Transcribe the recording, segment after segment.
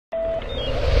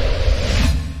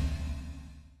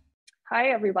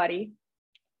Hi, everybody.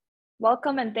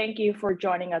 Welcome and thank you for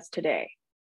joining us today.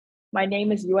 My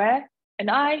name is Yue, and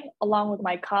I, along with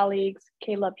my colleagues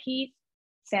Caleb Heath,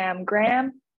 Sam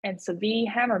Graham, and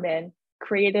Tzvi Hamerman,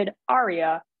 created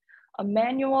Aria, a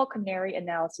manual canary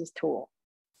analysis tool.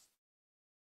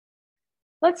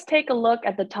 Let's take a look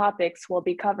at the topics we'll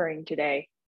be covering today.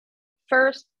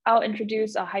 First, I'll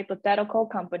introduce a hypothetical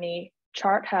company,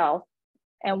 Chart Health,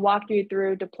 and walk you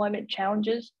through deployment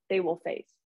challenges they will face.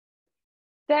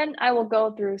 Then I will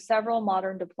go through several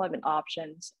modern deployment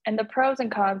options and the pros and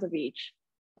cons of each.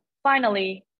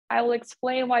 Finally, I will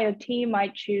explain why a team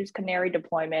might choose canary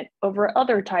deployment over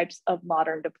other types of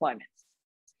modern deployments.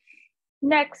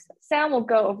 Next, Sam will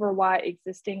go over why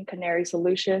existing canary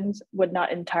solutions would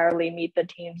not entirely meet the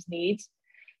team's needs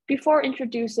before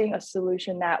introducing a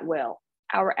solution that will,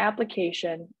 our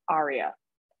application, Aria.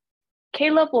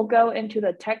 Caleb will go into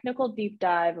the technical deep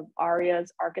dive of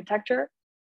Aria's architecture,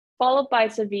 followed by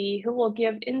Tzvi, who will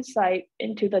give insight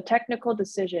into the technical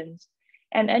decisions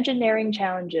and engineering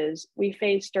challenges we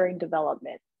face during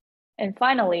development. And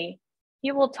finally,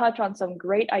 he will touch on some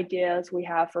great ideas we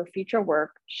have for future work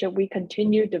should we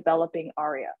continue developing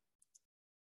Aria.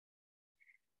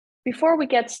 Before we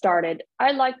get started,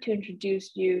 I'd like to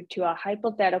introduce you to a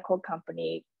hypothetical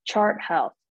company, Chart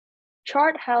Health.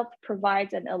 Chart Health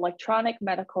provides an electronic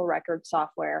medical record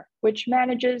software which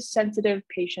manages sensitive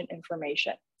patient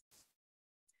information.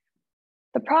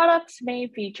 The product's main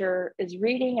feature is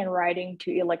reading and writing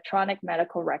to electronic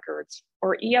medical records,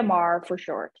 or EMR for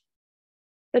short.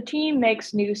 The team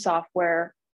makes new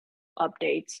software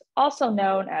updates, also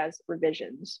known as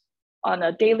revisions, on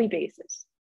a daily basis.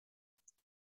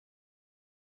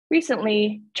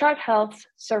 Recently, Chart Health's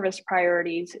service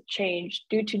priorities changed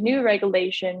due to new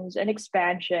regulations and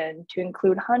expansion to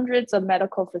include hundreds of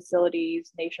medical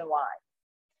facilities nationwide.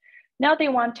 Now they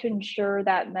want to ensure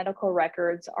that medical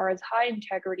records are as high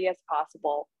integrity as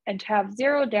possible and to have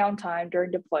zero downtime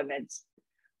during deployments,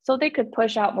 so they could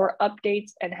push out more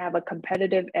updates and have a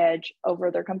competitive edge over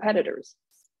their competitors.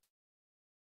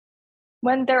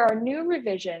 When there are new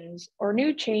revisions or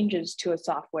new changes to a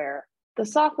software, the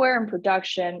software in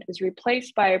production is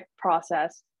replaced by a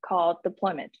process called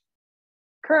deployment.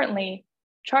 Currently,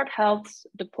 Chart Health's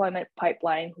deployment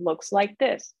pipeline looks like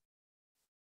this.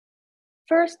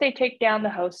 First, they take down the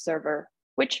host server,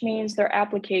 which means their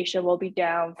application will be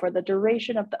down for the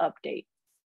duration of the update.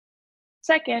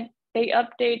 Second, they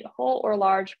update whole or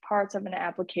large parts of an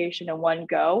application in one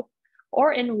go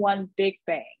or in one big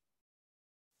bang.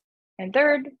 And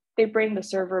third, they bring the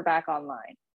server back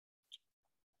online.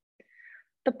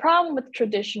 The problem with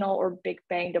traditional or big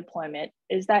bang deployment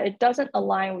is that it doesn't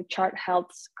align with Chart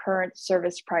Health's current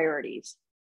service priorities.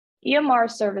 EMR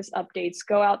service updates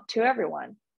go out to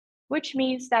everyone, which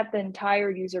means that the entire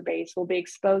user base will be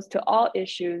exposed to all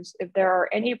issues if there are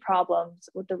any problems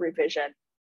with the revision,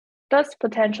 thus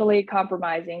potentially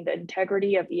compromising the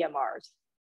integrity of EMRs.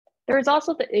 There is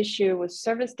also the issue with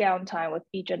service downtime with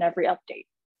each and every update.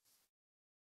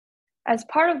 As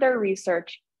part of their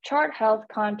research, Chart Health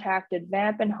contacted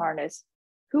Vamp and Harness,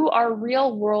 who are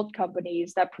real-world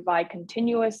companies that provide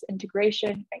continuous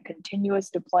integration and continuous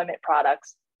deployment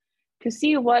products, to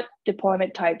see what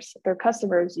deployment types their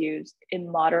customers use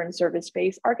in modern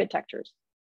service-based architectures.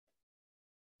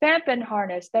 Vamp and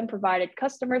Harness then provided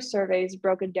customer surveys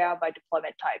broken down by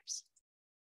deployment types.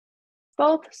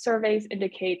 Both surveys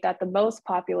indicate that the most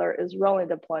popular is rolling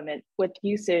deployment with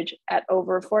usage at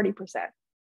over 40%.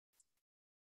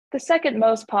 The second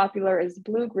most popular is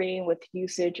blue-green with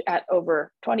usage at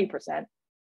over 20%.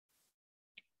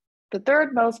 The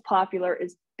third most popular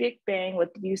is Big Bang with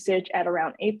usage at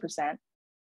around 8%.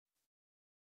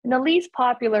 And the least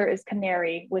popular is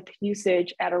Canary with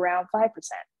usage at around 5%.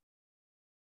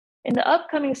 In the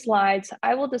upcoming slides,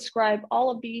 I will describe all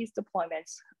of these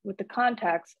deployments with the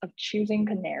context of choosing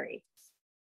Canary.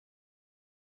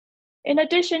 In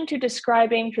addition to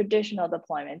describing traditional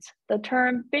deployments, the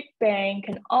term Big Bang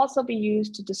can also be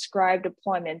used to describe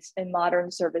deployments in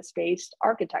modern service-based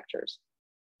architectures.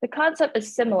 The concept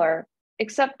is similar,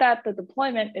 except that the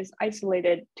deployment is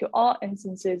isolated to all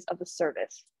instances of a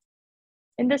service.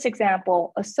 In this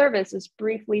example, a service is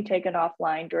briefly taken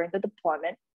offline during the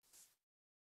deployment.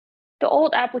 The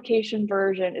old application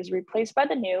version is replaced by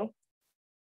the new,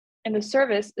 and the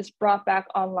service is brought back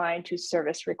online to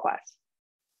service requests.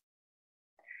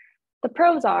 The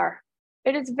pros are,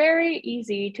 it is very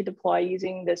easy to deploy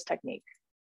using this technique.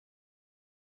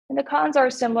 And the cons are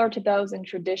similar to those in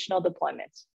traditional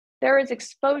deployments. There is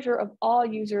exposure of all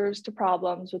users to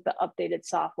problems with the updated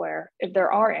software, if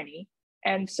there are any,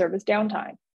 and service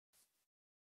downtime.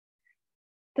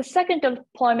 The second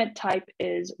deployment type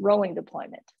is rolling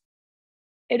deployment.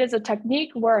 It is a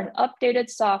technique where an updated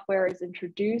software is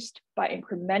introduced by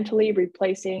incrementally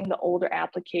replacing the older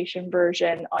application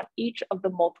version on each of the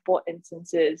multiple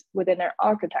instances within an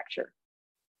architecture.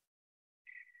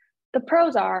 The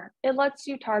pros are, it lets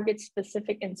you target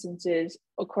specific instances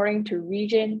according to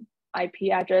region,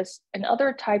 IP address, and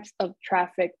other types of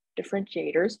traffic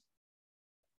differentiators.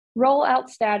 Rollout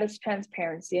status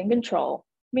transparency and control,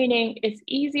 meaning it's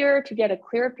easier to get a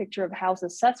clear picture of how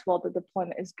successful the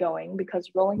deployment is going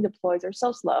because rolling deploys are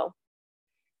so slow.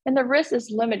 And the risk is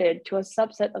limited to a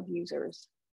subset of users.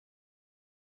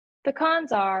 The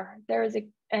cons are, there is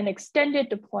an extended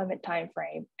deployment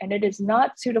timeframe, and it is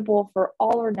not suitable for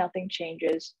all or nothing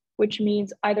changes, which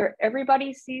means either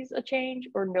everybody sees a change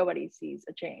or nobody sees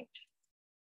a change.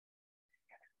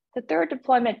 The third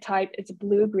deployment type is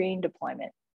blue-green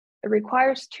deployment. It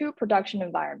requires two production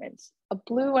environments, a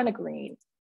blue and a green.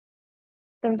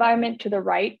 The environment to the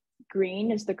right,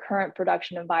 green, is the current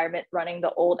production environment running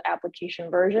the old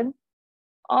application version.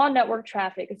 All network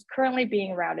traffic is currently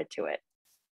being routed to it.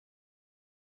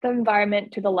 The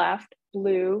environment to the left,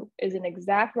 blue, is an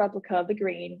exact replica of the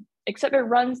green, except it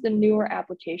runs the newer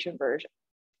application version.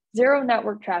 Zero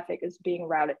network traffic is being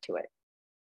routed to it.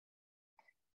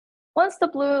 Once the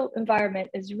blue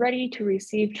environment is ready to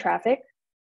receive traffic,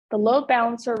 the load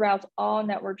balancer routes all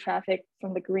network traffic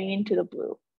from the green to the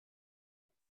blue.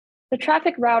 The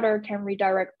traffic router can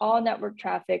redirect all network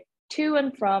traffic to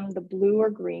and from the blue or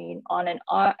green on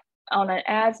an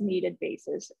as-needed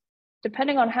basis,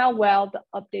 depending on how well the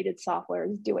updated software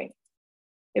is doing.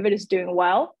 If it is doing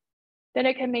well, then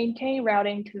it can maintain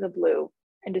routing to the blue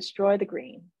and destroy the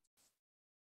green.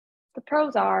 The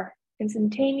pros are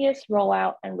instantaneous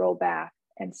rollout and rollback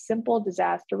and simple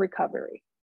disaster recovery.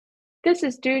 This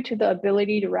is due to the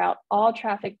ability to route all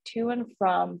traffic to and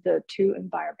from the two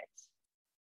environments.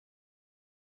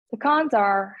 The cons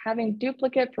are having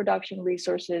duplicate production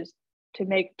resources to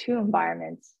make two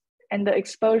environments and the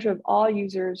exposure of all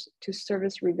users to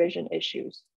service revision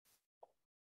issues.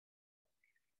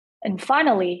 And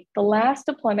finally, the last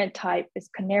deployment type is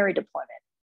canary deployment.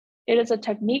 It is a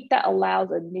technique that allows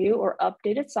a new or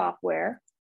updated software,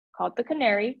 called the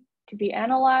canary, to be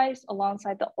analyzed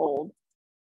alongside the old,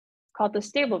 called the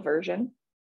stable version,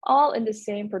 all in the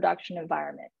same production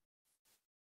environment.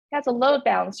 It has a load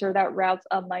balancer that routes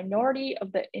a minority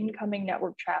of the incoming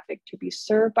network traffic to be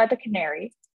served by the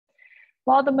canary,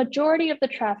 while the majority of the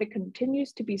traffic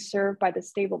continues to be served by the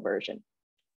stable version.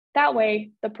 That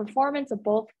way, the performance of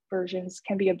both versions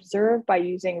can be observed by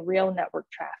using real network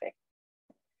traffic.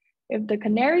 If the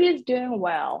canary is doing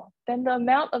well, then the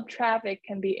amount of traffic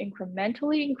can be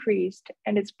incrementally increased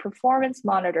and its performance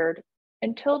monitored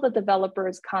until the developer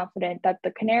is confident that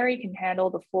the canary can handle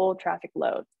the full traffic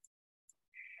load.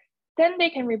 Then they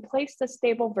can replace the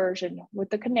stable version with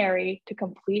the canary to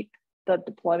complete the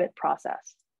deployment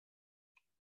process.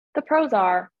 The pros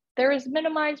are, there is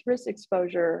minimized risk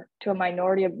exposure to a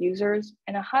minority of users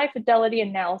and a high fidelity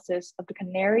analysis of the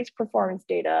canary's performance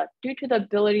data due to the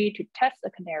ability to test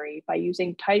a canary by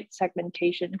using tight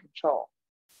segmentation control.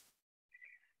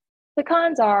 The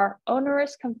cons are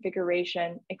onerous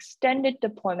configuration, extended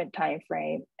deployment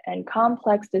timeframe, and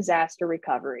complex disaster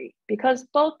recovery because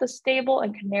both the stable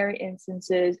and canary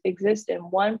instances exist in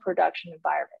one production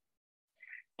environment.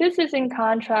 This is in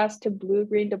contrast to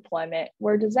blue-green deployment,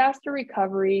 where disaster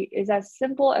recovery is as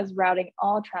simple as routing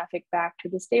all traffic back to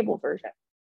the stable version.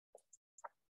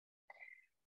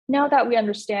 Now that we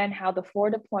understand how the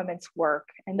four deployments work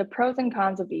and the pros and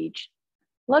cons of each,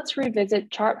 let's revisit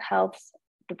Chart Health's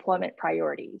deployment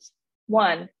priorities.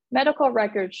 1, medical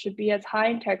records should be as high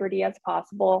integrity as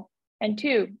possible. And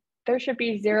 2, there should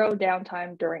be zero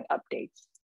downtime during updates.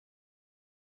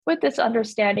 With this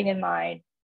understanding in mind,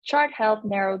 Chart Health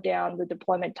narrowed down the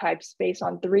deployment types based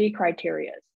on 3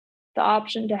 criteria. The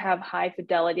option to have high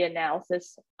fidelity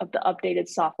analysis of the updated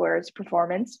software's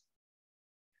performance,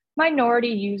 minority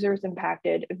users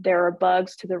impacted if there are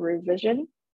bugs to the revision,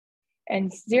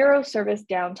 and zero service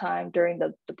downtime during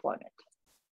the deployment.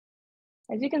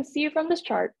 As you can see from this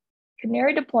chart,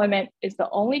 canary deployment is the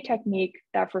only technique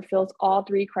that fulfills all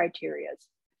 3 criteria.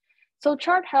 So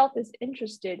Chart Health is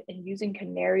interested in using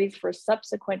canaries for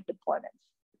subsequent deployments.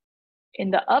 In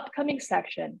the upcoming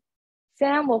section,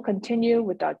 Sam will continue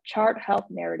with the Chart Health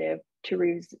narrative to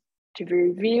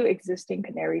review existing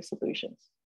canary solutions.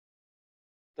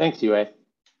 Thanks, Yue.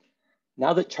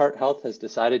 Now that Chart Health has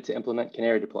decided to implement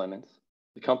canary deployments,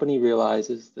 the company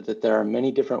realizes that there are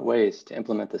many different ways to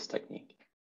implement this technique.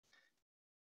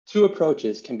 2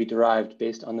 approaches can be derived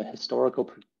based on the historical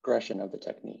progression of the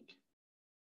technique.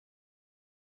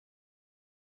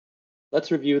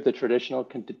 Let's review the traditional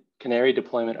canary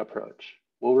deployment approach.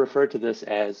 We'll refer to this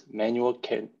as manual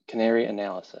canary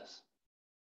analysis.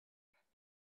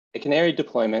 A canary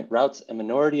deployment routes a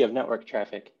minority of network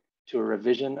traffic to a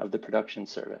revision of the production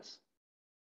service.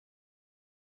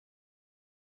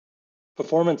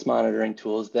 Performance monitoring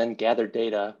tools then gather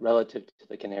data relative to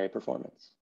the canary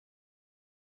performance.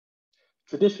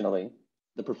 Traditionally,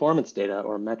 the performance data,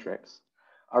 or metrics,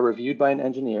 are reviewed by an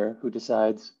engineer who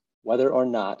decides whether or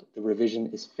not the revision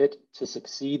is fit to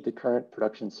succeed the current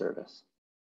production service.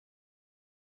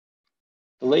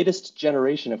 The latest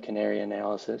generation of canary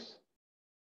analysis,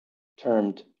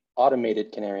 termed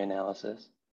automated canary analysis,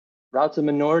 routes a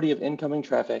minority of incoming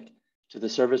traffic to the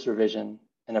service revision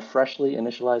and a freshly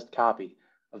initialized copy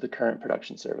of the current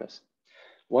production service.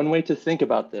 One way to think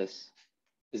about this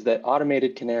is that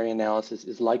automated canary analysis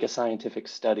is like a scientific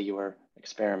study or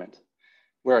experiment,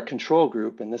 where a control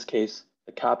group, in this case,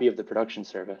 the copy of the production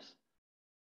service,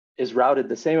 is routed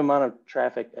the same amount of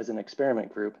traffic as an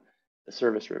experiment group, the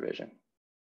service revision.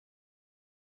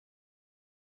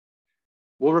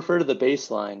 We'll refer to the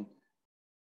baseline,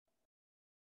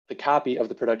 the copy of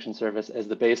the production service, as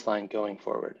the baseline going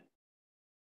forward.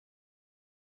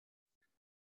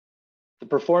 The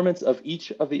performance of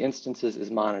each of the instances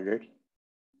is monitored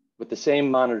with the same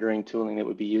monitoring tooling that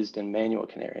would be used in manual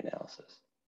canary analysis.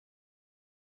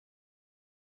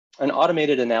 An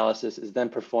automated analysis is then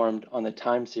performed on the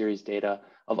time series data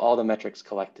of all the metrics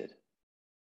collected.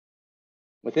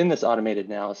 Within this automated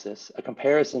analysis, a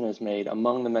comparison is made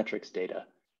among the metrics data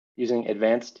using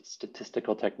advanced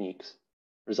statistical techniques,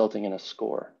 resulting in a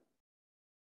score.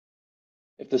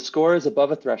 If the score is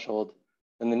above a threshold,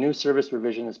 then the new service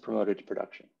revision is promoted to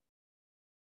production.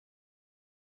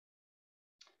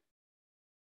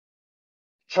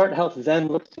 Chart Health then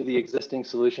looks to the existing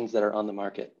solutions that are on the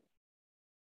market.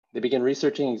 They begin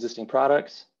researching existing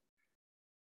products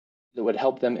that would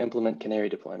help them implement canary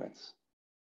deployments.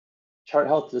 Chart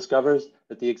Health discovers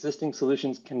that the existing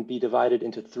solutions can be divided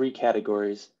into 3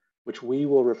 categories, which we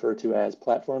will refer to as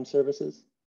platform services,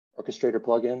 orchestrator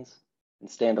plugins, and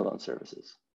standalone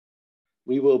services.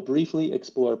 We will briefly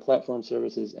explore platform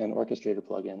services and orchestrator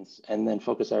plugins, and then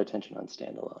focus our attention on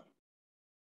standalone.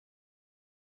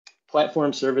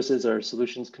 Platform services are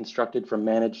solutions constructed from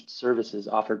managed services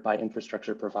offered by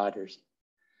infrastructure providers.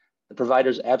 The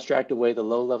providers abstract away the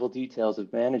low-level details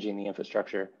of managing the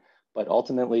infrastructure, but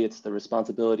ultimately it's the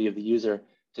responsibility of the user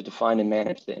to define and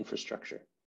manage the infrastructure.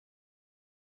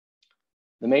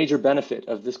 The major benefit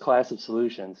of this class of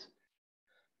solutions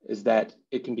is that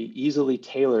it can be easily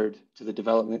tailored to the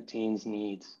development team's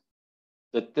needs.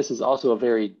 But this is also a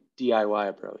very DIY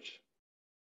approach.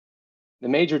 The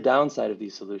major downside of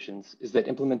these solutions is that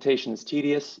implementation is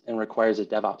tedious and requires a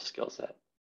DevOps skill set.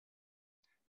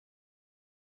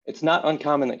 It's not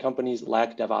uncommon that companies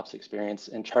lack DevOps experience,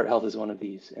 and Chart Health is one of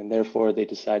these, and therefore they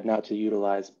decide not to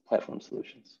utilize platform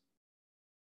solutions.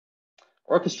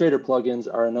 Orchestrator plugins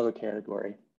are another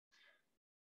category.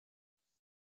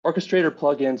 Orchestrator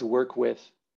plugins work with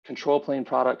control plane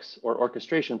products or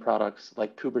orchestration products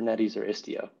like Kubernetes or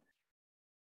Istio.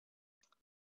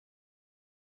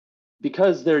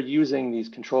 Because they're using these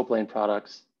control plane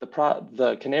products,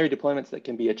 the canary deployments that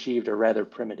can be achieved are rather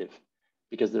primitive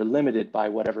because they're limited by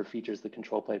whatever features the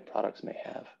control plane products may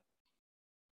have.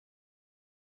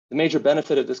 The major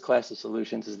benefit of this class of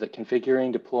solutions is that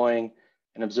configuring, deploying,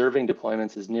 and observing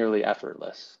deployments is nearly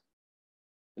effortless.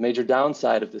 The major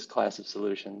downside of this class of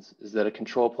solutions is that a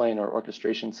control plane or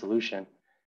orchestration solution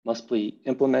must be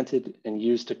implemented and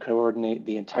used to coordinate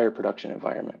the entire production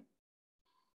environment.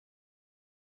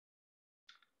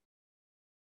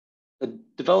 The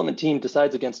development team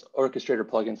decides against orchestrator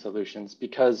plugin solutions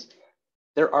because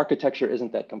their architecture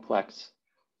isn't that complex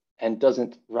and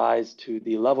doesn't rise to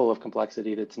the level of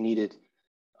complexity that's needed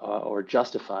or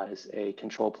justifies a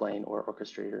control plane or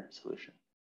orchestrator solution.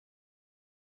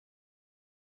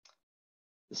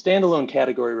 The standalone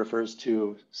category refers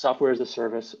to software as a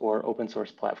service or open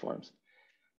source platforms.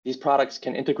 These products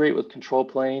can integrate with control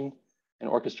plane and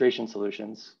orchestration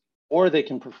solutions, or they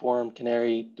can perform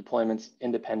canary deployments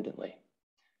independently.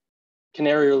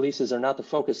 Canary releases are not the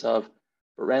focus of,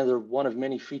 but rather one of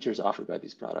many features offered by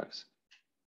these products.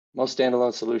 Most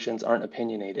standalone solutions aren't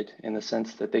opinionated in the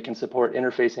sense that they can support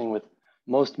interfacing with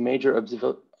most major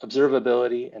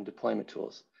observability and deployment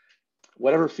tools.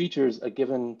 Whatever features a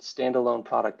given standalone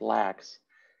product lacks,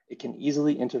 it can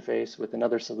easily interface with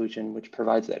another solution which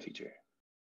provides that feature.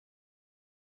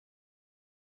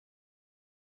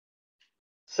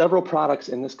 Several products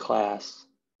in this class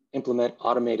implement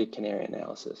automated canary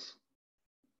analysis,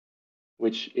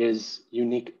 which is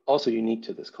also unique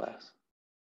to this class.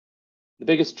 The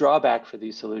biggest drawback for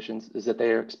these solutions is that they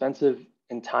are expensive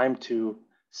in time to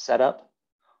set up,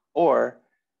 or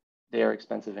they are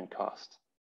expensive in cost.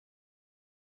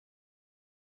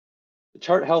 The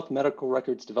Chart Health Medical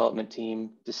Records Development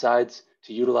Team decides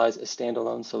to utilize a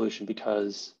standalone solution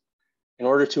because in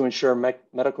order to ensure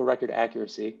medical record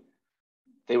accuracy,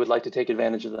 they would like to take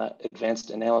advantage of that advanced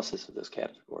analysis of this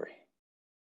category.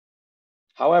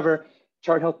 However,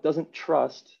 Chart Health doesn't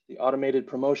trust the automated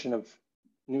promotion of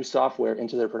new software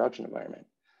into their production environment.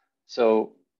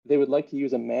 So they would like to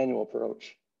use a manual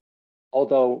approach,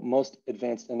 although most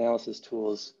advanced analysis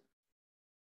tools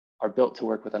are built to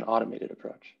work with an automated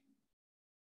approach.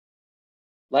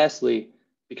 Lastly,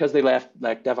 because they lack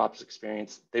DevOps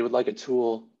experience, they would like a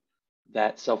tool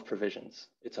that self-provisions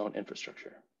its own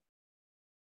infrastructure.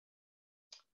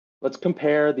 Let's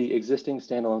compare the existing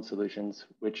standalone solutions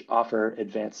which offer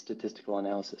advanced statistical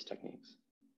analysis techniques.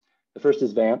 The first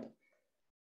is VAMP.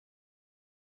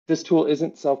 This tool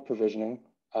isn't self-provisioning.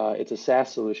 It's a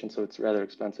SaaS solution, so it's rather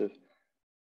expensive.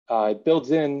 It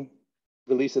builds in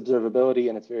release observability,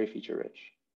 and it's very feature-rich.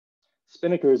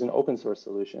 Spinnaker is an open source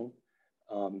solution.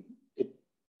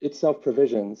 It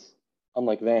self-provisions,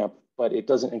 unlike VAMP, but it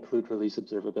doesn't include release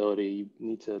observability. You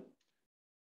need to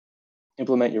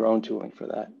implement your own tooling for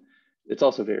that. It's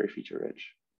also very feature-rich.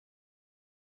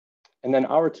 And then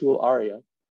our tool, Aria,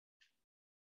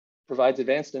 provides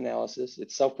advanced analysis,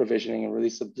 it's self-provisioning and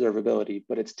release observability,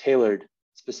 but it's tailored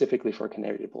specifically for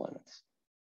canary deployments.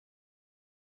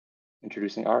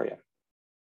 Introducing Aria.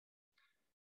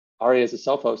 Aria is a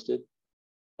self-hosted,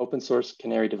 open source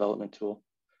canary development tool.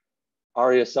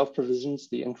 Aria self-provisions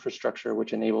the infrastructure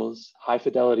which enables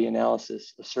high-fidelity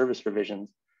analysis of service revisions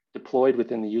deployed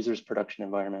within the user's production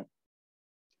environment.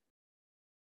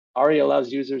 Aria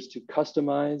allows users to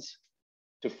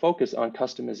focus on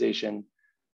customization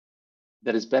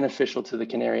that is beneficial to the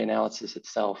canary analysis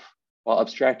itself, while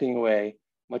abstracting away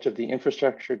much of the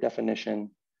infrastructure definition,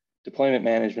 deployment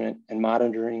management, and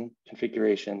monitoring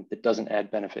configuration that doesn't add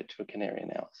benefit to a canary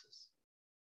analysis.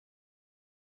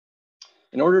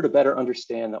 In order to better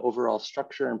understand the overall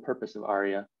structure and purpose of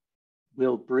Aria,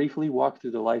 we'll briefly walk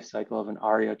through the life cycle of an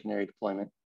Aria canary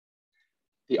deployment.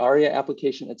 The Aria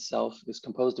application itself is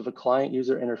composed of a client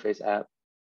user interface app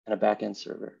and a backend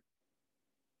server.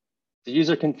 The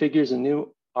user configures a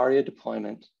new Aria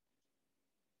deployment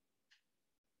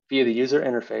via the user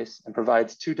interface and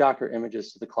provides 2 Docker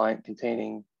images to the client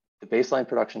containing the baseline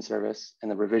production service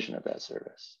and the revision of that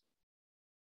service.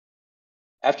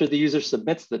 After the user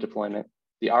submits the deployment,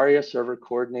 the Aria server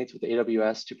coordinates with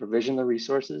AWS to provision the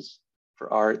resources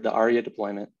for the Aria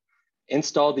deployment,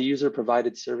 install the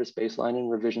user-provided service baseline and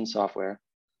revision software,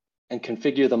 and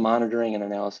configure the monitoring and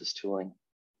analysis tooling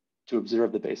to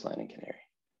observe the baseline in Canary.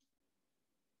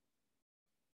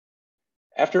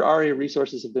 After Aria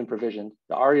resources have been provisioned,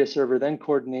 the Aria server then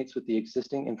coordinates with the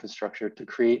existing infrastructure to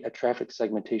create a traffic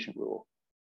segmentation rule,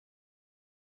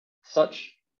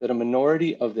 such that a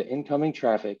minority of the incoming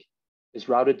traffic is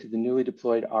routed to the newly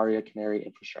deployed Aria Canary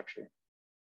infrastructure.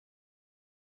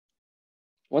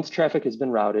 Once traffic has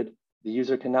been routed, the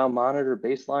user can now monitor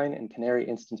baseline and Canary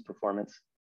instance performance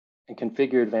and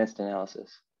configure advanced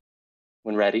analysis.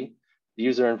 When ready, the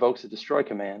user invokes a destroy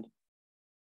command,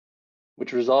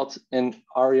 which results in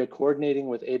Aria coordinating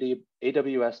with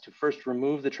AWS to first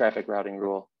remove the traffic routing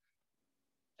rule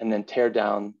and then tear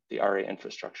down the Aria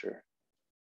infrastructure,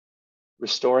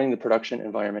 restoring the production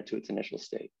environment to its initial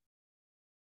state.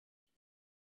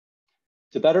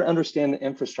 To better understand the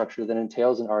infrastructure that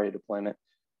entails an Aria deployment,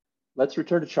 let's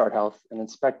return to Chart Health and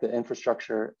inspect the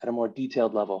infrastructure at a more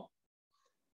detailed level.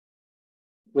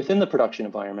 Within the production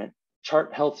environment,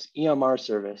 Chart Health's EMR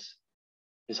service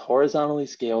is horizontally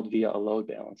scaled via a load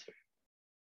balancer.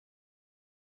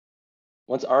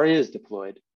 Once Aria is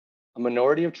deployed, a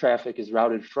minority of traffic is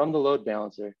routed from the load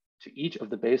balancer to each of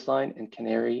the baseline and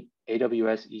Canary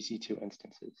AWS EC2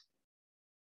 instances.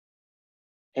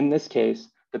 In this case,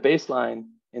 the baseline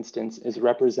instance is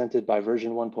represented by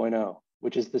version 1.0,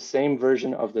 which is the same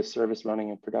version of the service running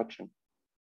in production.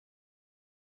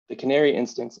 The Canary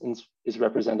instance is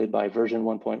represented by version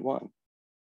 1.1.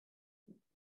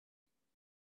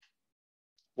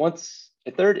 Once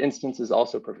a third instance is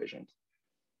also provisioned,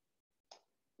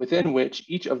 within which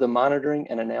each of the monitoring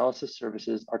and analysis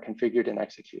services are configured and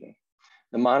executing.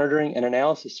 The monitoring and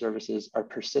analysis services are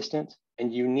persistent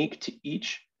and unique to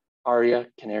each Aria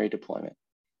Canary deployment.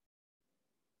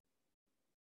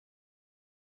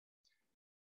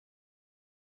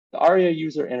 The Aria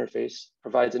user interface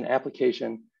provides an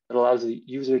application that allows the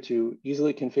user to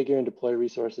easily configure and deploy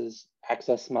resources,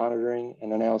 access monitoring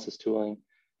and analysis tooling,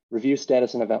 review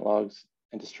status and event logs,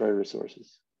 and destroy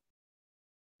resources.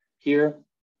 Here,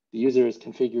 the user is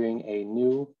configuring a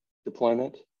new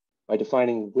deployment by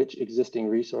defining which existing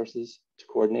resources to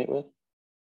coordinate with,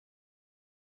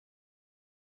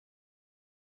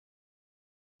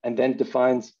 and then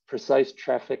defines precise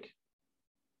traffic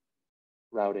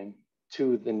routing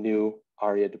to the new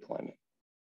Aria deployment.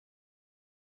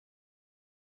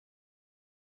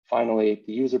 Finally,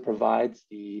 the user provides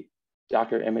the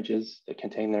Docker images that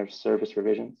contain their service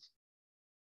revisions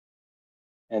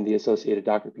and the associated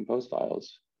Docker Compose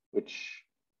files, which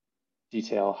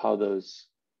detail how those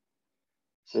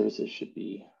services should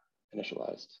be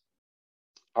initialized.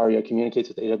 Aria communicates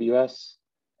with AWS,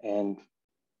 and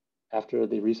after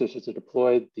the resources are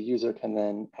deployed, the user can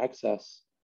then access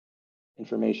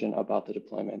information about the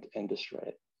deployment and destroy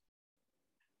it.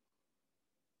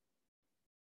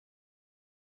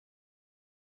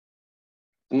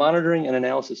 The monitoring and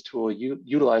analysis tool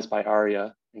utilized by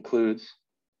Aria includes,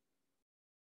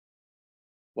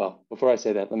 well, before I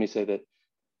say that, let me say that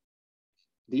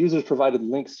the users provided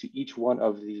links to each one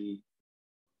of the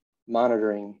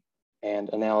monitoring and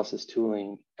analysis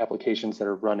tooling applications that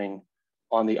are running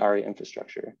on the Aria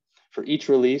infrastructure. For each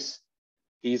release,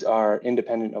 these are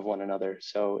independent of one another.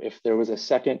 So if there was a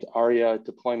second Aria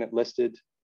deployment listed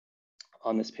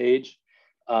on this page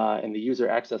and the user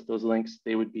accessed those links,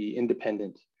 they would be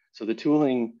independent. So the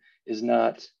tooling is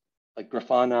not like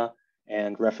Grafana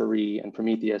and Referee and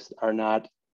Prometheus are not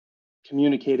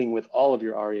communicating with all of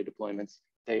your Aria deployments.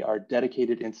 They are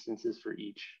dedicated instances for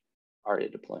each Aria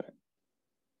deployment.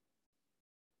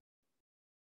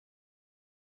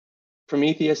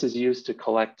 Prometheus is used to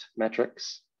collect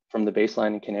metrics from the baseline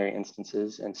and canary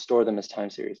instances and store them as time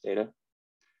series data.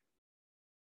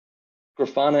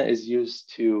 Grafana is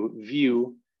used to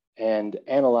view and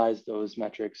analyze those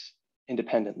metrics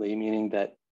independently, meaning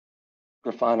that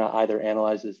Grafana either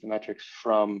analyzes the metrics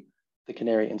from the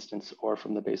canary instance or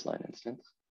from the baseline instance.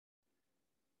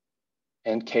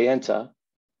 And Kayenta,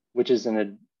 which is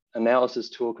an analysis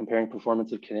tool comparing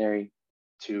performance of canary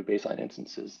to baseline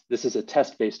instances. This is a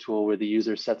test-based tool where the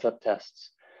user sets up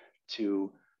tests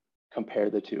to compare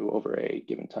the two over a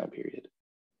given time period.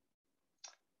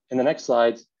 In the next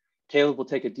slides, Caleb will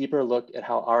take a deeper look at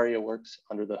how Aria works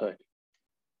under the hood.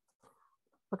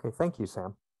 Okay, thank you,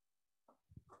 Sam.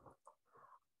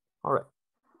 All right,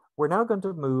 we're now going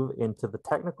to move into the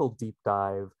technical deep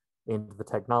dive into the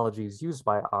technologies used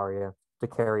by Aria to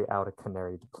carry out a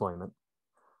canary deployment.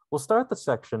 We'll start the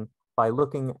section by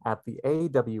looking at the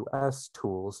AWS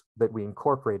tools that we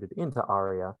incorporated into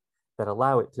Aria that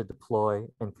allow it to deploy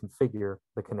and configure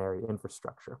the canary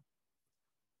infrastructure.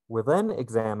 We'll then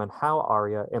examine how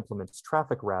Aria implements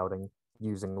traffic routing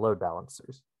using load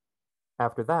balancers.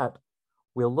 After that,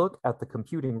 we'll look at the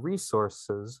computing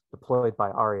resources deployed by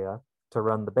Aria to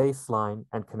run the baseline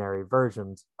and canary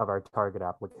versions of our target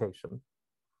application.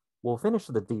 We'll finish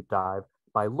the deep dive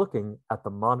by looking at the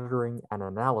monitoring and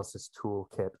analysis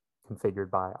toolkit configured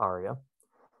by Aria.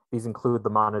 These include the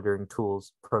monitoring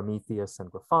tools Prometheus and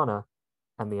Grafana,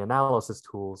 and the analysis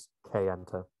tools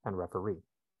Kayenta and Referee.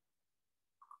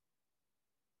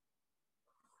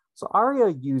 So Aria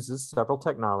uses several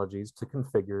technologies to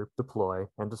configure, deploy,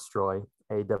 and destroy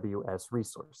AWS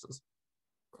resources.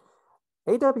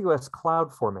 AWS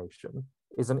CloudFormation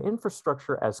is an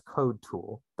infrastructure as code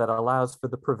tool that allows for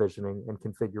the provisioning and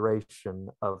configuration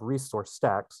of resource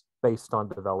stacks based on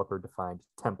developer-defined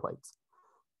templates.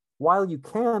 While you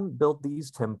can build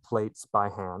these templates by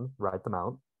hand, write them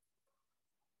out,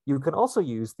 you can also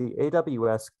use the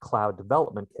AWS Cloud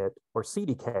Development Kit, or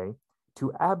CDK,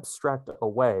 to abstract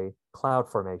away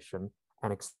CloudFormation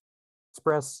and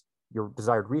express your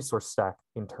desired resource stack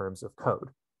in terms of code.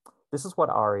 This is what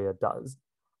Aria does.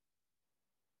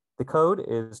 The code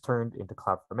is turned into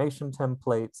CloudFormation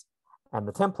templates, and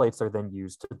the templates are then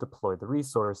used to deploy the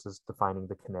resources defining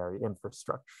the canary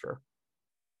infrastructure.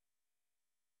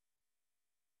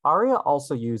 Aria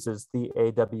also uses the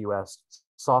AWS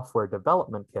Software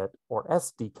Development Kit, or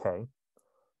SDK,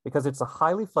 because it's a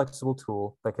highly flexible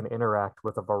tool that can interact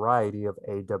with a variety of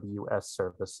AWS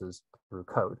services through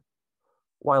code.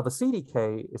 While the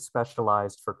CDK is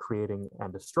specialized for creating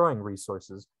and destroying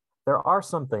resources, there are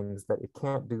some things that it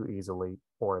can't do easily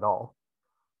or at all.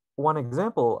 One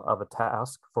example of a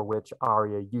task for which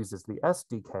Aria uses the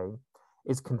SDK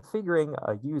is configuring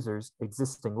a user's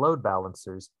existing load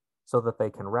balancers so that they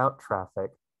can route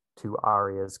traffic to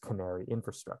Aria's canary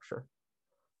infrastructure.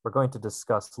 We're going to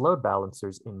discuss load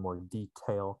balancers in more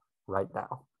detail right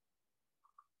now.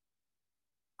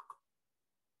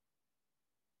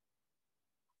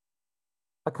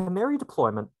 A canary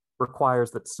deployment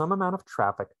requires that some amount of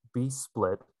traffic be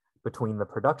split between the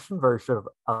production version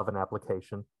of an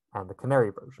application and the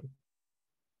canary version.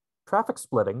 Traffic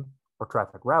splitting, or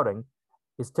traffic routing,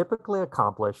 is typically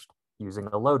accomplished using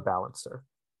a load balancer,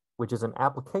 which is an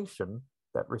application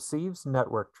that receives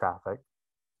network traffic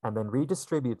and then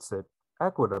redistributes it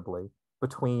equitably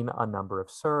between a number of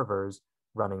servers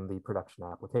running the production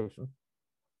application.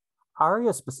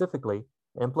 Aria specifically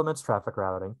implements traffic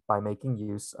routing by making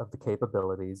use of the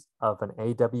capabilities of an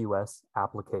AWS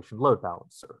application load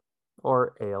balancer,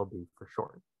 or ALB for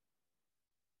short.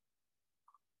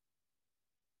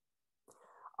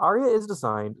 Aria is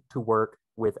designed to work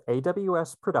with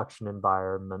AWS production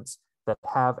environments that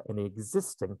have an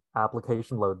existing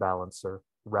application load balancer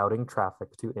routing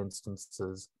traffic to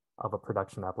instances of a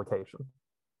production application.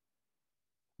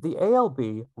 The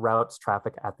ALB routes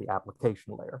traffic at the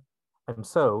application layer, and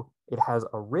so it has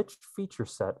a rich feature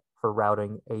set for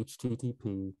routing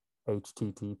HTTP,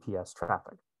 HTTPS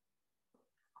traffic.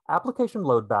 Application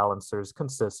load balancers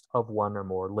consist of one or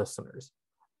more listeners,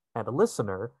 and a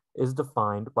listener is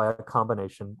defined by a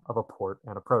combination of a port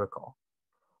and a protocol.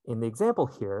 In the example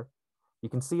here, you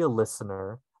can see a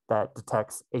listener that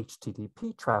detects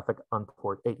HTTP traffic on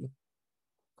port 80.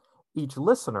 Each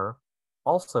listener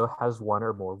also has one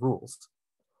or more rules.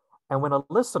 And when a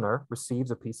listener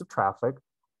receives a piece of traffic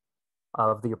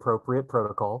of the appropriate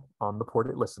protocol on the port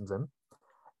it listens in,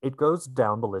 it goes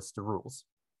down the list of rules.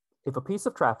 If a piece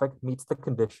of traffic meets the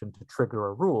condition to trigger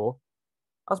a rule,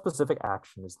 a specific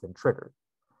action is then triggered.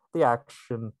 The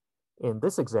action in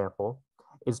this example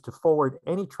is to forward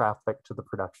any traffic to the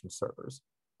production servers.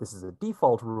 This is a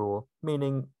default rule,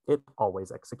 meaning it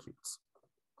always executes.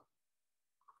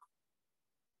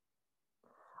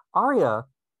 Aria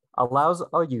allows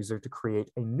a user to create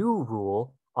a new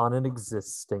rule on an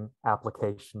existing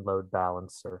application load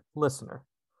balancer listener.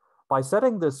 By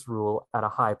setting this rule at a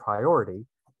high priority,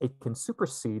 it can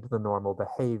supersede the normal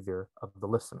behavior of the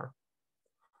listener.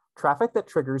 Traffic that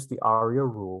triggers the Aria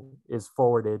rule is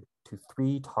forwarded to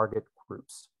 3 target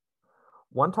groups.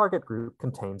 One target group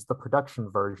contains the production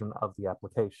version of the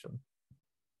application.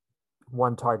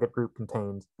 One target group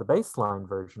contains the baseline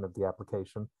version of the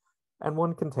application, and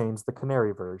one contains the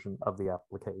canary version of the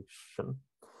application.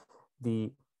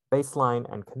 The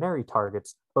baseline and canary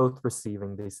targets both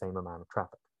receiving the same amount of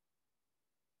traffic.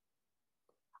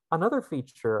 Another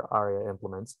feature Aria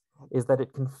implements is that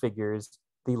it configures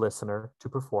the listener to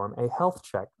perform a health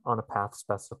check on a path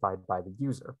specified by the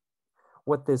user.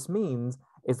 What this means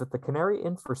is that the canary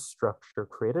infrastructure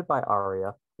created by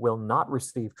Aria will not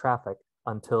receive traffic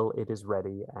until it is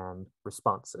ready and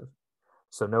responsive,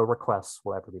 so no requests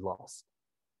will ever be lost.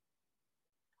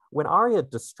 When Aria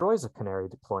destroys a canary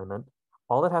deployment,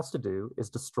 all it has to do is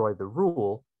destroy the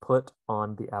rule put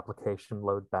on the application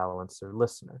load balancer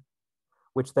listener,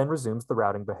 which then resumes the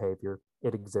routing behavior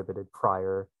it exhibited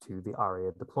prior to the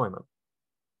Aria deployment.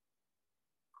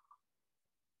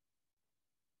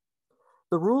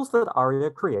 The rules that Aria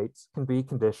creates can be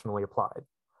conditionally applied,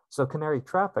 so canary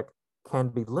traffic can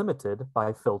be limited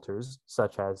by filters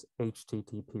such as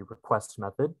HTTP request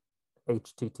method,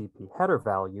 HTTP header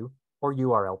value, or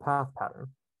URL path pattern.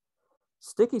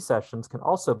 Sticky sessions can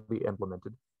also be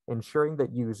implemented, ensuring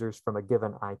that users from a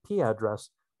given IP address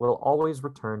will always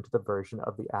return to the version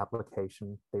of the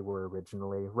application they were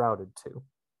originally routed to.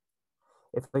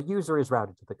 If a user is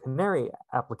routed to the canary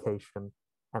application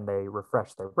and they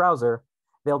refresh their browser,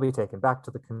 they'll be taken back to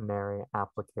the canary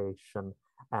application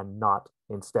and not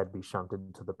instead be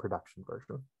shunted to the production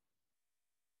version.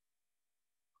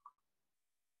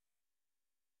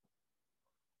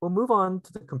 We'll move on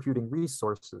to the computing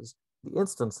resources, the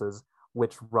instances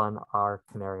which run our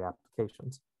canary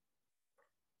applications.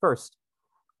 First,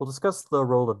 we'll discuss the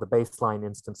role of the baseline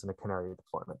instance in a canary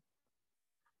deployment.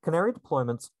 Canary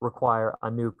deployments require a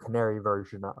new canary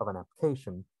version of an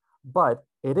application, but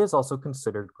it is also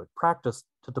considered good practice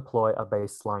to deploy a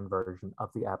baseline version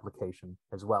of the application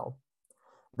as well.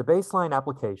 The baseline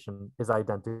application is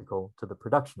identical to the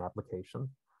production application,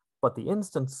 but the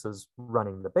instances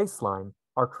running the baseline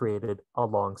are created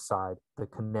alongside the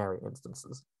canary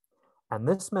instances. And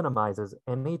this minimizes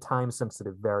any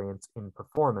time-sensitive variance in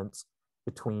performance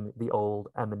between the old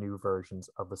and the new versions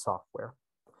of the software.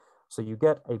 So you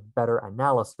get a better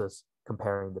analysis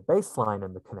comparing the baseline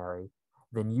and the canary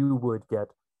than you would get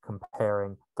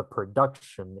comparing the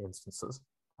production instances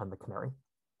and the canary.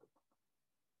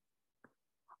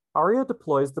 Aria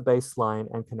deploys the baseline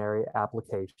and canary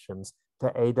applications to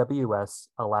AWS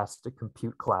Elastic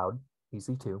Compute Cloud,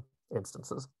 EC2,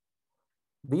 instances.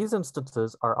 These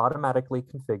instances are automatically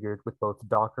configured with both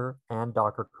Docker and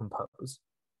Docker Compose.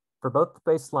 For both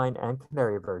the baseline and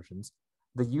canary versions,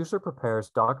 the user prepares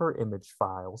Docker image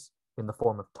files in the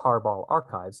form of tarball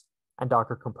archives and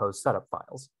Docker Compose setup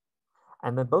files.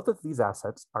 And then both of these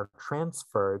assets are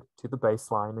transferred to the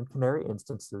baseline and canary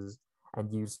instances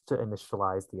and used to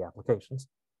initialize the applications.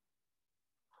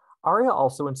 Aria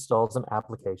also installs an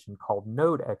application called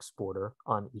Node Exporter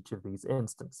on each of these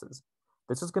instances.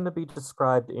 This is going to be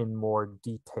described in more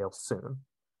detail soon,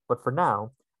 but for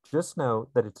now, just know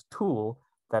that it's a tool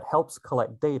that helps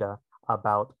collect data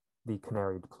about the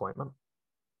canary deployment.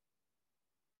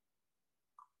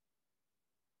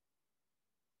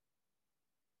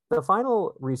 The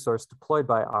final resource deployed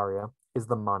by Aria is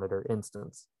the monitor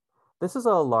instance. This is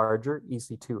a larger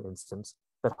EC2 instance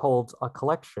that holds a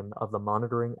collection of the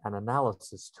monitoring and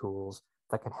analysis tools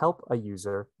that can help a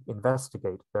user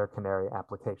investigate their canary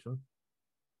application.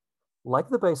 Like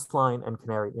the baseline and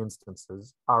canary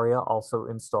instances, Aria also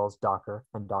installs Docker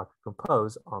and Docker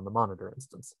Compose on the monitor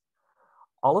instance.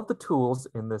 All of the tools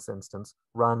in this instance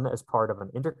run as part of an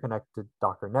interconnected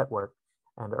Docker network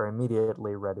and are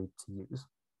immediately ready to use.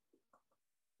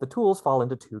 The tools fall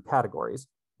into two categories: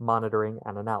 monitoring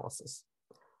and analysis.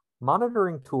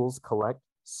 Monitoring tools collect,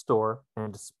 store,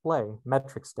 and display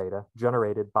metrics data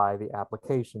generated by the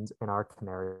applications in our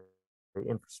canary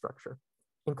infrastructure.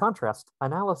 In contrast,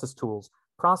 analysis tools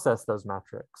process those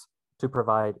metrics to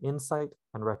provide insight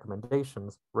and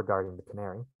recommendations regarding the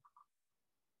canary.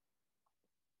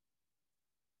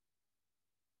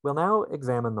 We'll now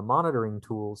examine the monitoring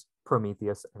tools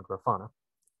Prometheus and Grafana.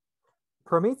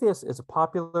 Prometheus is a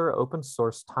popular open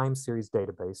source time series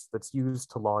database that's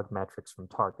used to log metrics from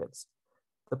targets.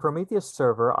 The Prometheus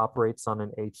server operates on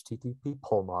an HTTP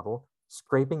pull model,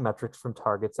 scraping metrics from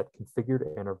targets at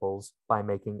configured intervals by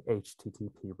making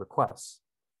HTTP requests.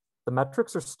 The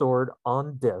metrics are stored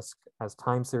on disk as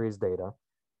time series data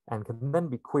and can then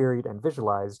be queried and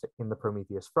visualized in the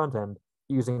Prometheus frontend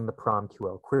using the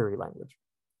PromQL query language.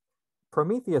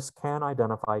 Prometheus can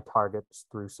identify targets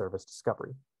through service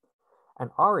discovery, and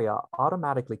Aria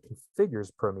automatically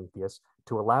configures Prometheus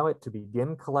to allow it to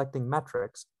begin collecting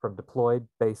metrics from deployed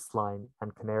baseline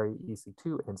and canary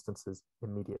EC2 instances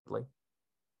immediately.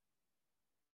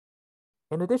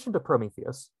 In addition to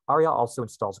Prometheus, Aria also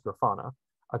installs Grafana,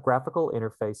 a graphical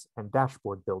interface and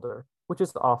dashboard builder, which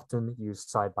is often used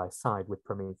side by side with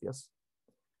Prometheus.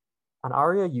 An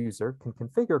Aria user can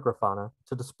configure Grafana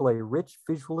to display rich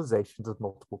visualizations of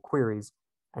multiple queries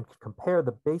and can compare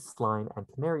the baseline and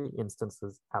canary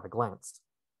instances at a glance.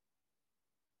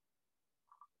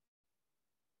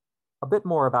 A bit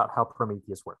more about how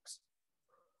Prometheus works.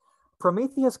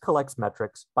 Prometheus collects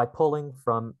metrics by pulling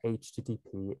from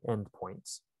HTTP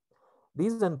endpoints.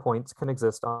 These endpoints can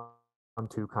exist on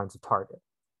two kinds of target: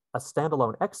 a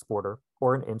standalone exporter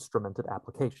or an instrumented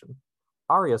application.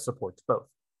 Aria supports both.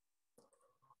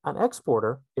 An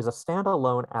exporter is a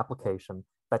standalone application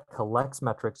that collects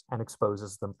metrics and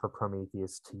exposes them for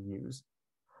Prometheus to use.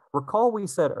 Recall we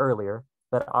said earlier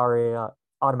that Aria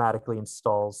automatically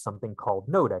installs something called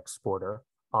Node Exporter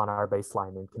on our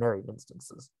baseline and canary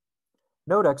instances.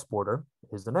 Node Exporter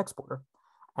is an exporter,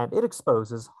 and it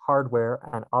exposes hardware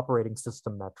and operating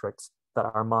system metrics that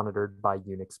are monitored by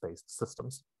Unix-based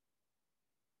systems.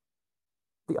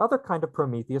 The other kind of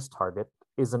Prometheus target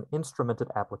is an instrumented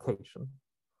application.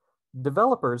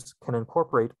 Developers can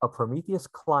incorporate a Prometheus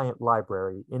client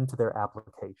library into their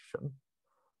application.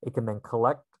 It can then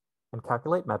collect and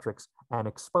calculate metrics and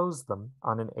expose them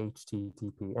on an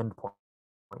HTTP endpoint.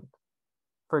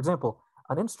 For example,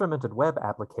 an instrumented web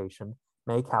application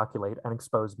may calculate and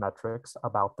expose metrics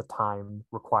about the time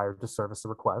required to service a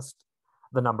request,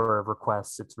 the number of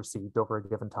requests it's received over a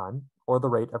given time, or the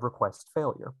rate of request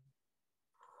failure.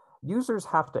 Users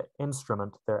have to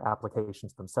instrument their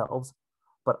applications themselves,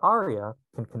 but Aria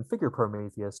can configure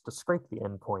Prometheus to scrape the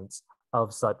endpoints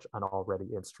of such an already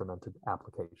instrumented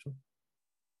application.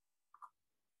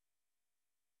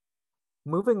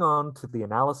 Moving on to the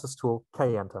analysis tool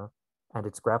Kayenta and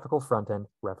its graphical frontend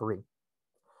Referee.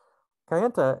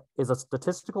 Kayenta is a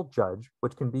statistical judge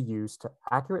which can be used to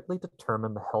accurately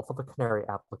determine the health of a canary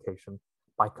application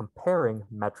by comparing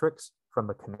metrics from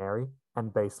the canary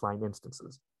and baseline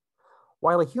instances.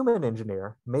 While a human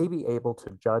engineer may be able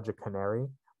to judge a canary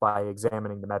by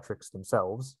examining the metrics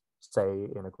themselves, say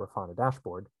in a Grafana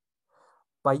dashboard,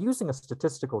 by using a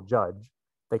statistical judge,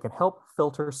 they can help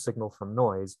filter signal from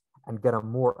noise and get a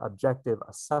more objective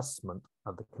assessment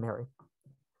of the canary.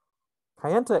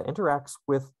 Kayenta interacts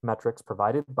with metrics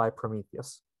provided by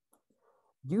Prometheus.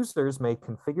 Users may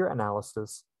configure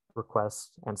analysis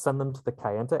requests and send them to the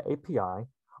Kayenta API,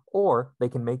 or they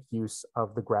can make use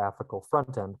of the graphical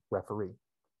frontend Referee.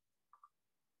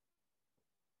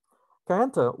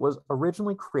 Kayenta was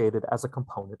originally created as a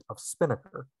component of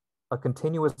Spinnaker, a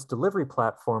continuous delivery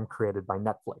platform created by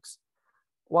Netflix.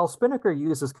 While Spinnaker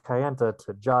uses Kayenta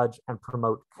to judge and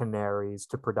promote canaries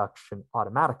to production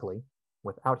automatically,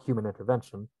 without human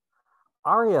intervention,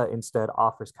 Aria instead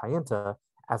offers Kayenta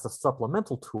as a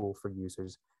supplemental tool for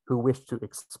users who wish to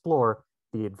explore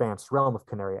the advanced realm of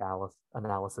canary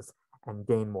analysis and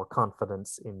gain more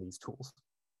confidence in these tools.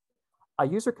 A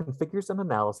user configures an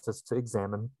analysis to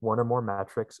examine one or more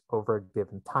metrics over a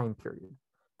given time period.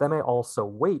 They may also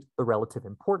weight the relative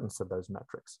importance of those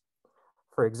metrics.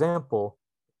 For example,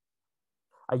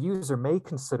 a user may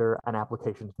consider an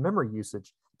application's memory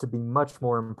usage to be much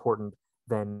more important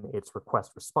than its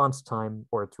request response time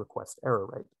or its request error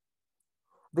rate.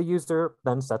 The user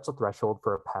then sets a threshold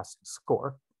for a passing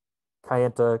score.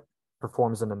 Kayenta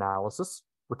performs an analysis,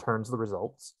 returns the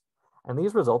results, and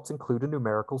these results include a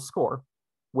numerical score,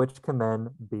 which can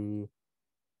then be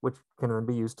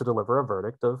used to deliver a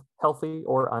verdict of healthy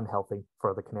or unhealthy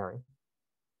for the canary.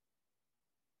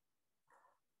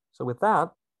 So with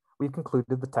that, we've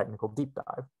concluded the technical deep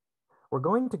dive. We're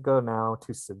going to go now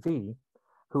to Tzvi,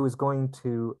 who is going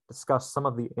to discuss some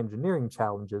of the engineering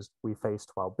challenges we faced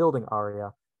while building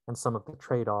Aria and some of the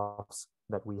trade-offs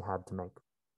that we had to make.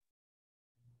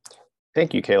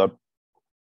 Thank you, Caleb.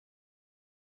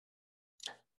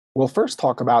 We'll first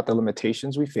talk about the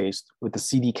limitations we faced with the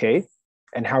CDK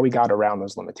and how we got around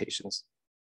those limitations.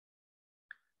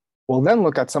 We'll then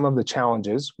look at some of the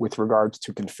challenges with regards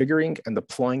to configuring and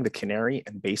deploying the canary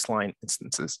and baseline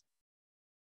instances.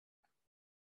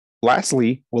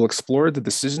 Lastly, we'll explore the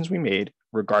decisions we made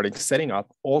regarding setting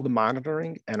up all the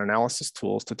monitoring and analysis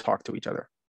tools to talk to each other.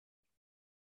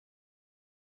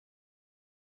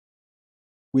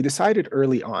 We decided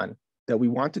early on that we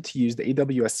wanted to use the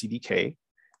AWS CDK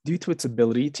due to its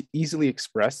ability to easily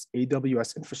express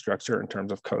AWS infrastructure in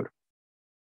terms of code.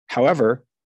 However,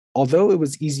 although it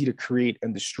was easy to create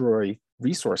and destroy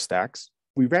resource stacks,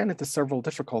 we ran into several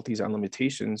difficulties and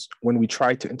limitations when we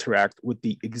tried to interact with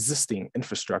the existing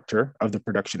infrastructure of the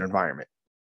production environment.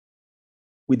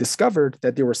 We discovered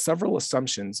that there were several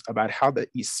assumptions about how the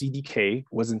CDK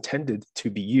was intended to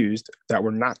be used that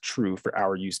were not true for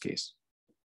our use case.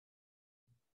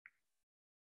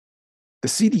 The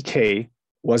CDK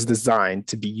was designed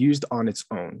to be used on its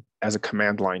own as a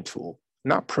command line tool,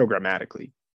 not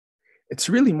programmatically. It's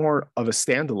really more of a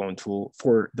standalone tool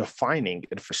for defining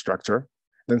infrastructure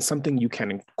than something you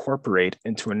can incorporate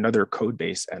into another code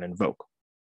base and invoke.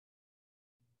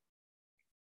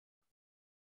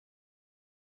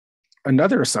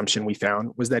 Another assumption we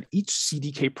found was that each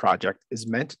CDK project is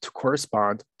meant to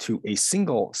correspond to a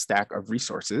single stack of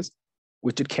resources,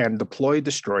 which it can deploy,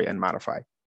 destroy, and modify.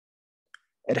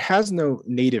 It has no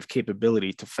native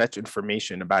capability to fetch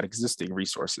information about existing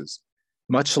resources,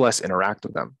 much less interact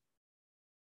with them.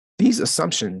 These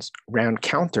assumptions ran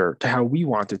counter to how we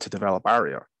wanted to develop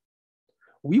Aria.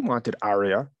 We wanted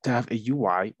Aria to have a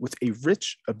UI with a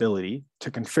rich ability to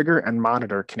configure and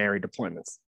monitor canary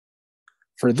deployments.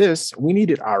 For this, we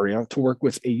needed Aria to work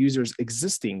with a user's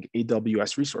existing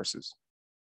AWS resources.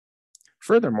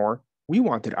 Furthermore, we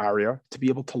wanted Aria to be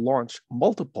able to launch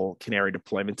multiple canary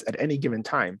deployments at any given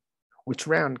time, which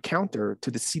ran counter to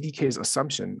the CDK's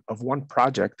assumption of one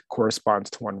project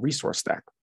corresponds to one resource stack.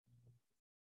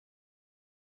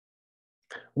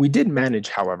 We did manage,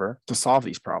 however, to solve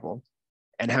these problems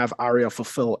and have Aria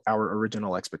fulfill our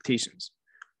original expectations.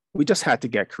 We just had to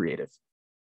get creative.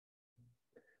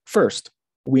 First,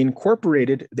 we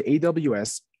incorporated the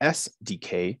AWS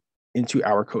SDK into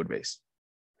our codebase.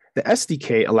 The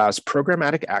SDK allows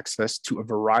programmatic access to a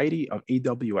variety of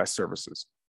AWS services.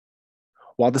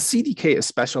 While the CDK is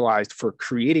specialized for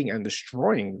creating and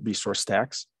destroying resource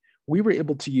stacks, we were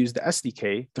able to use the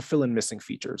SDK to fill in missing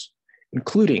features,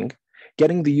 including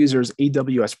getting the user's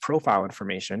AWS profile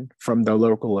information from the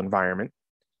local environment,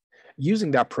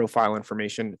 using that profile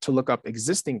information to look up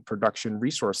existing production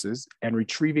resources and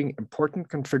retrieving important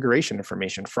configuration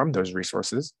information from those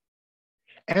resources,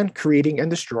 and creating and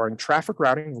destroying traffic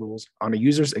routing rules on a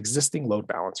user's existing load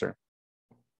balancer.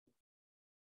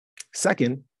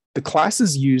 Second, the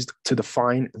classes used to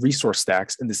define resource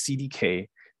stacks in the CDK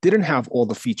didn't have all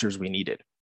the features we needed.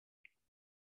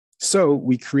 So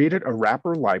we created a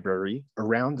wrapper library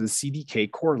around the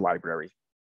CDK core library.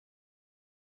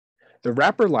 The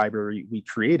wrapper library we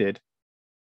created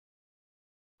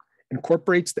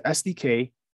incorporates the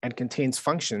SDK and contains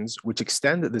functions which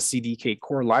extend the CDK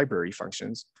core library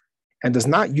functions and does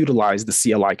not utilize the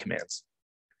CLI commands.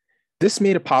 This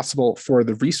made it possible for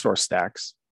the resource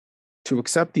stacks to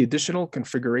accept the additional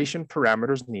configuration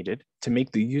parameters needed to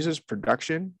make the user's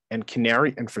production and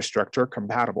canary infrastructure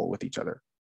compatible with each other.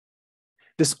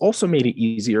 This also made it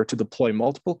easier to deploy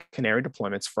multiple canary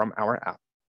deployments from our app.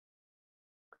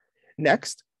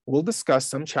 Next, we'll discuss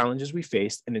some challenges we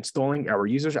faced in installing our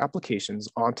users' applications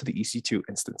onto the EC2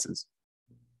 instances.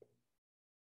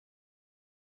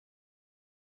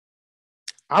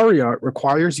 Aria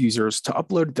requires users to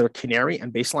upload their canary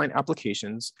and baseline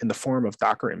applications in the form of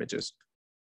Docker images,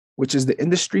 which is the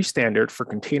industry standard for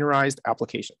containerized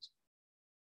applications.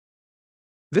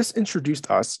 This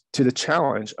introduced us to the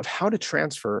challenge of how to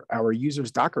transfer our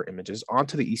users' Docker images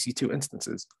onto the EC2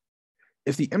 instances.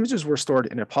 If the images were stored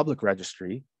in a public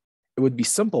registry, it would be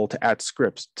simple to add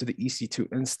scripts to the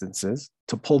EC2 instances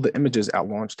to pull the images at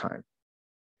launch time.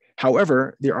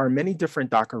 However, there are many different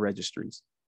Docker registries.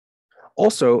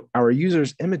 Also, our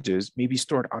users' images may be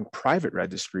stored on private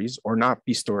registries or not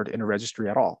be stored in a registry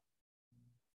at all.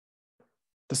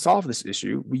 To solve this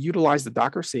issue, we utilize the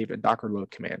Docker save and Docker load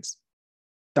commands.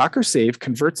 Docker save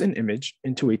converts an image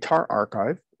into a tar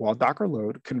archive, while Docker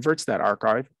load converts that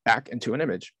archive back into an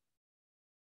image.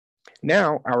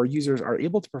 Now, our users are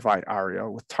able to provide Aria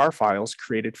with tar files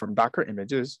created from Docker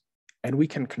images, and we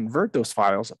can convert those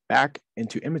files back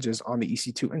into images on the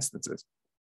EC2 instances.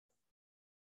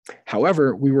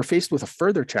 However, we were faced with a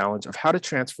further challenge of how to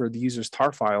transfer the user's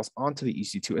tar files onto the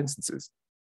EC2 instances.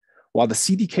 While the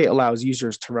CDK allows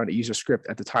users to run a user script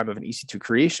at the time of an EC2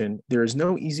 creation, there is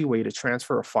no easy way to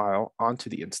transfer a file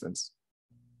onto the instance.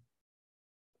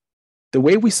 The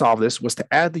way we solved this was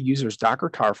to add the user's Docker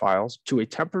tar files to a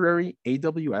temporary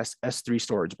AWS S3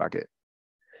 storage bucket.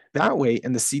 That way,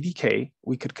 in the CDK,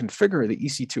 we could configure the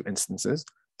EC2 instances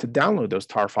to download those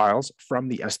tar files from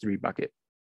the S3 bucket.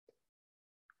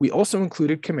 We also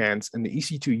included commands in the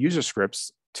EC2 user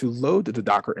scripts to load the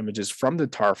Docker images from the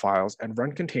tar files and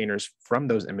run containers from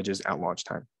those images at launch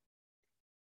time.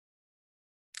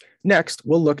 Next,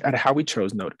 we'll look at how we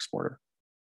chose Node Exporter.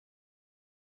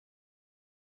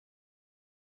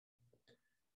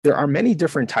 There are many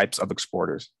different types of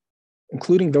exporters,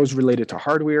 including those related to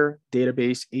hardware,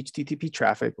 database, HTTP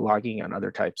traffic, logging, and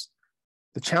other types.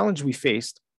 The challenge we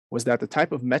faced was that the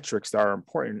type of metrics that are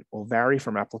important will vary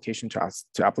from application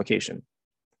to application.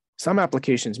 Some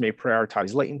applications may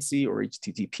prioritize latency or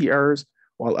HTTP errors,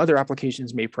 while other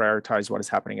applications may prioritize what is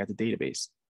happening at the database.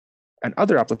 And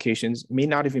other applications may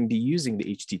not even be using the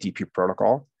HTTP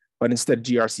protocol, but instead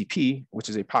gRCP, which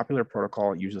is a popular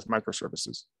protocol used with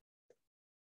microservices.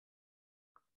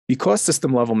 Because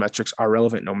system-level metrics are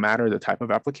relevant no matter the type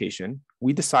of application,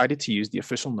 we decided to use the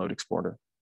official Node Exporter.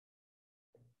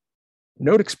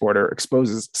 Node Exporter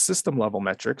exposes system-level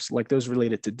metrics like those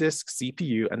related to disk,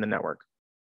 CPU, and the network.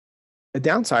 The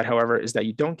downside, however, is that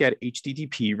you don't get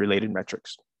HTTP-related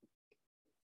metrics.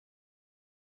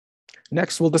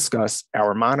 Next, we'll discuss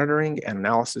our monitoring and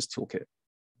analysis toolkit.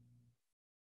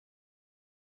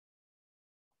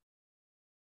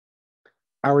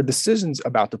 Our decisions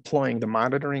about deploying the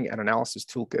monitoring and analysis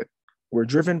toolkit were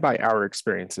driven by our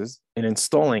experiences in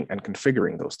installing and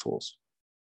configuring those tools.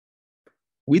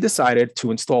 We decided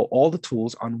to install all the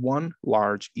tools on one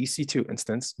large EC2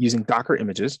 instance using Docker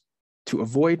images to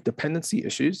avoid dependency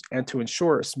issues and to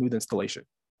ensure a smooth installation.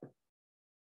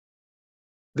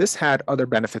 This had other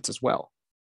benefits as well.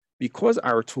 Because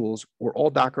our tools were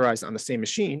all Dockerized on the same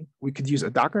machine, we could use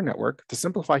a Docker network to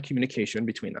simplify communication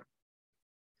between them.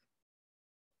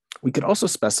 We could also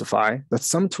specify that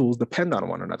some tools depend on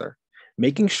one another,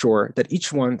 making sure that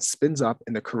each one spins up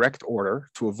in the correct order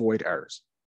to avoid errors.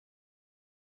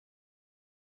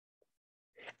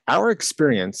 Our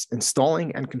experience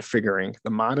installing and configuring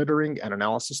the monitoring and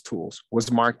analysis tools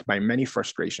was marked by many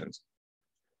frustrations.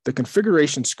 The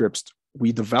configuration scripts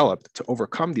we developed to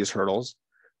overcome these hurdles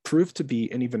proved to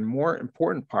be an even more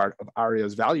important part of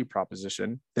Aria's value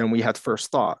proposition than we had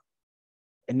first thought,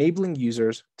 enabling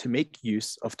users to make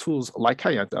use of tools like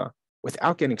Kayenta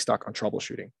without getting stuck on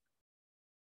troubleshooting.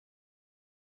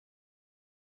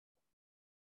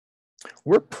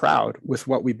 We're proud with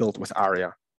what we built with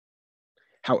Aria.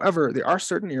 However, there are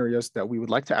certain areas that we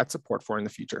would like to add support for in the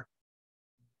future.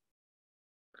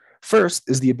 First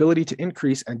is the ability to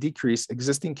increase and decrease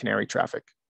existing canary traffic.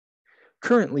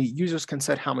 Currently, users can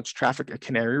set how much traffic a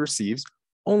canary receives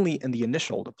only in the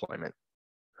initial deployment.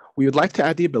 We would like to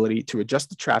add the ability to adjust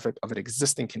the traffic of an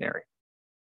existing canary.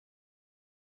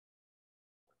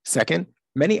 Second,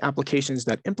 many applications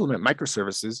that implement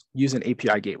microservices use an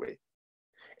API gateway.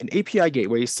 An API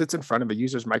gateway sits in front of a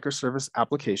user's microservice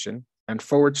application and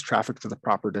forwards traffic to the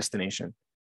proper destination.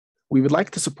 We would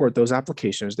like to support those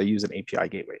applications that use an API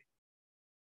gateway.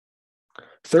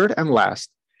 Third and last,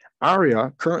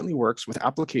 Aria currently works with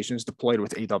applications deployed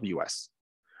with AWS.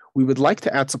 We would like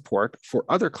to add support for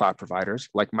other cloud providers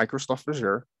like Microsoft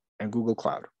Azure and Google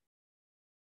Cloud.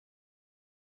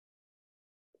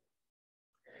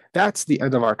 That's the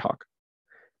end of our talk.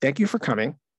 Thank you for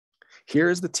coming. Here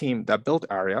is the team that built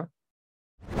Aria,